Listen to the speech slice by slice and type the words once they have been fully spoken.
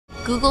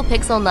Google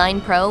Pixel 9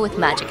 Pro with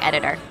Magic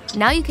Editor.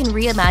 Now you can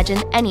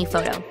reimagine any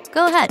photo.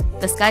 Go ahead,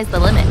 the sky's the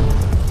limit.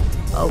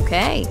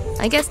 Okay,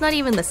 I guess not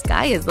even the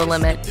sky is the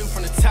limit.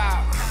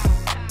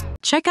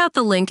 Check out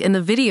the link in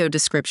the video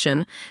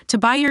description to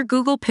buy your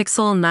Google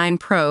Pixel 9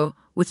 Pro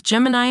with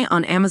Gemini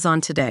on Amazon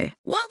today.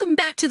 Welcome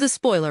back to the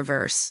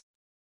Spoilerverse.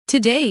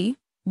 Today,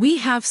 we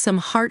have some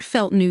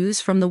heartfelt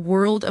news from the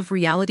world of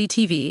reality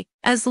TV.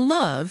 As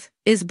Love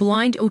is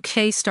Blind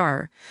OK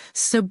star,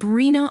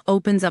 Sabrina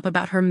opens up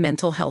about her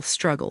mental health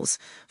struggles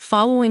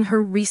following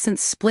her recent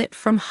split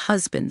from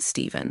husband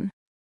Steven.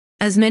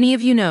 As many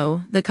of you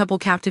know, the couple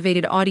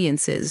captivated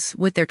audiences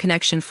with their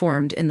connection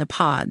formed in the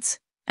pods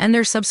and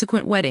their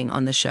subsequent wedding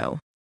on the show.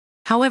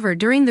 However,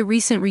 during the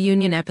recent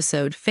reunion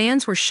episode,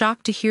 fans were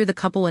shocked to hear the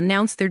couple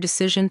announce their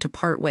decision to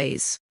part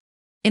ways.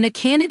 In a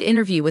candid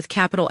interview with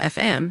Capital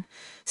FM,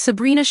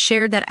 Sabrina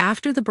shared that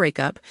after the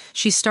breakup,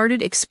 she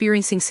started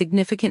experiencing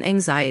significant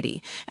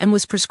anxiety and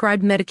was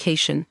prescribed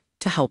medication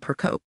to help her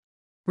cope.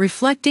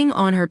 Reflecting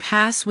on her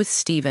past with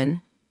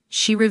Steven,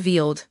 she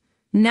revealed,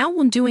 "Now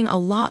I'm doing a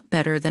lot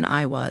better than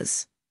I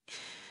was.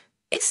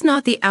 It's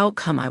not the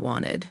outcome I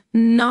wanted,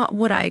 not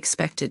what I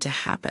expected to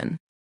happen."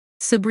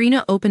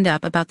 Sabrina opened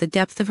up about the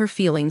depth of her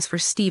feelings for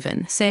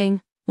Steven,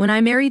 saying, "When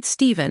I married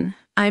Steven,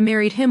 I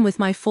married him with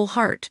my full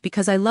heart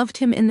because I loved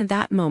him in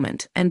that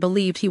moment and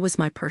believed he was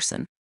my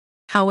person."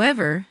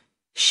 However,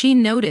 she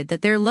noted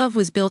that their love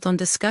was built on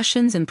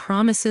discussions and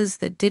promises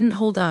that didn't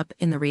hold up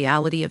in the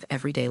reality of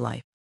everyday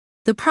life.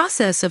 The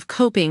process of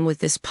coping with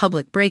this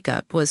public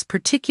breakup was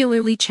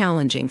particularly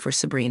challenging for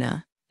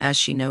Sabrina, as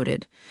she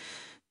noted.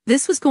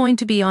 "This was going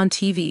to be on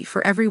TV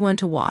for everyone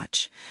to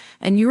watch,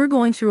 and you were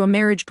going through a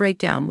marriage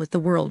breakdown with the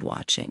world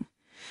watching.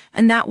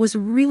 And that was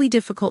really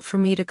difficult for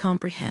me to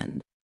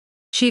comprehend."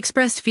 She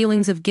expressed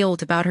feelings of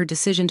guilt about her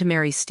decision to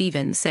marry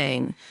Steven,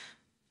 saying,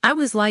 "I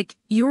was like,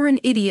 you're an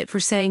idiot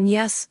for saying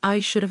yes, I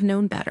should have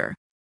known better."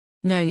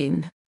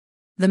 9.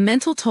 The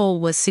mental toll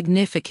was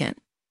significant,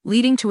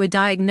 leading to a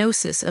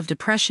diagnosis of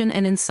depression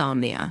and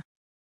insomnia.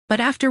 But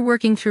after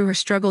working through her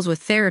struggles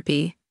with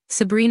therapy,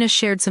 Sabrina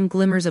shared some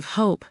glimmers of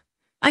hope.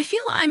 "I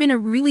feel I'm in a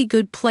really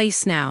good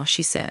place now,"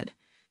 she said,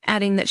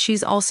 adding that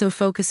she's also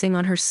focusing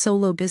on her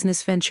solo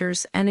business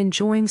ventures and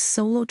enjoying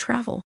solo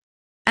travel.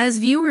 As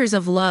viewers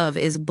of Love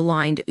is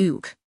Blind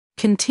Ook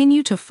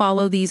continue to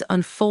follow these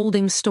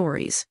unfolding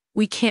stories,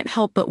 we can't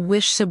help but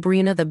wish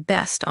Sabrina the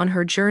best on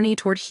her journey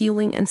toward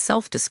healing and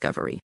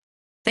self-discovery.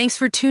 Thanks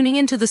for tuning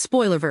into the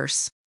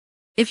Spoilerverse.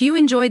 If you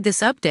enjoyed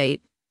this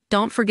update,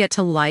 don't forget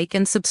to like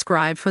and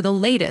subscribe for the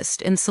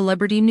latest in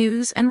celebrity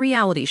news and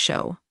reality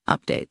show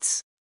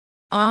updates.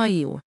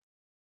 You.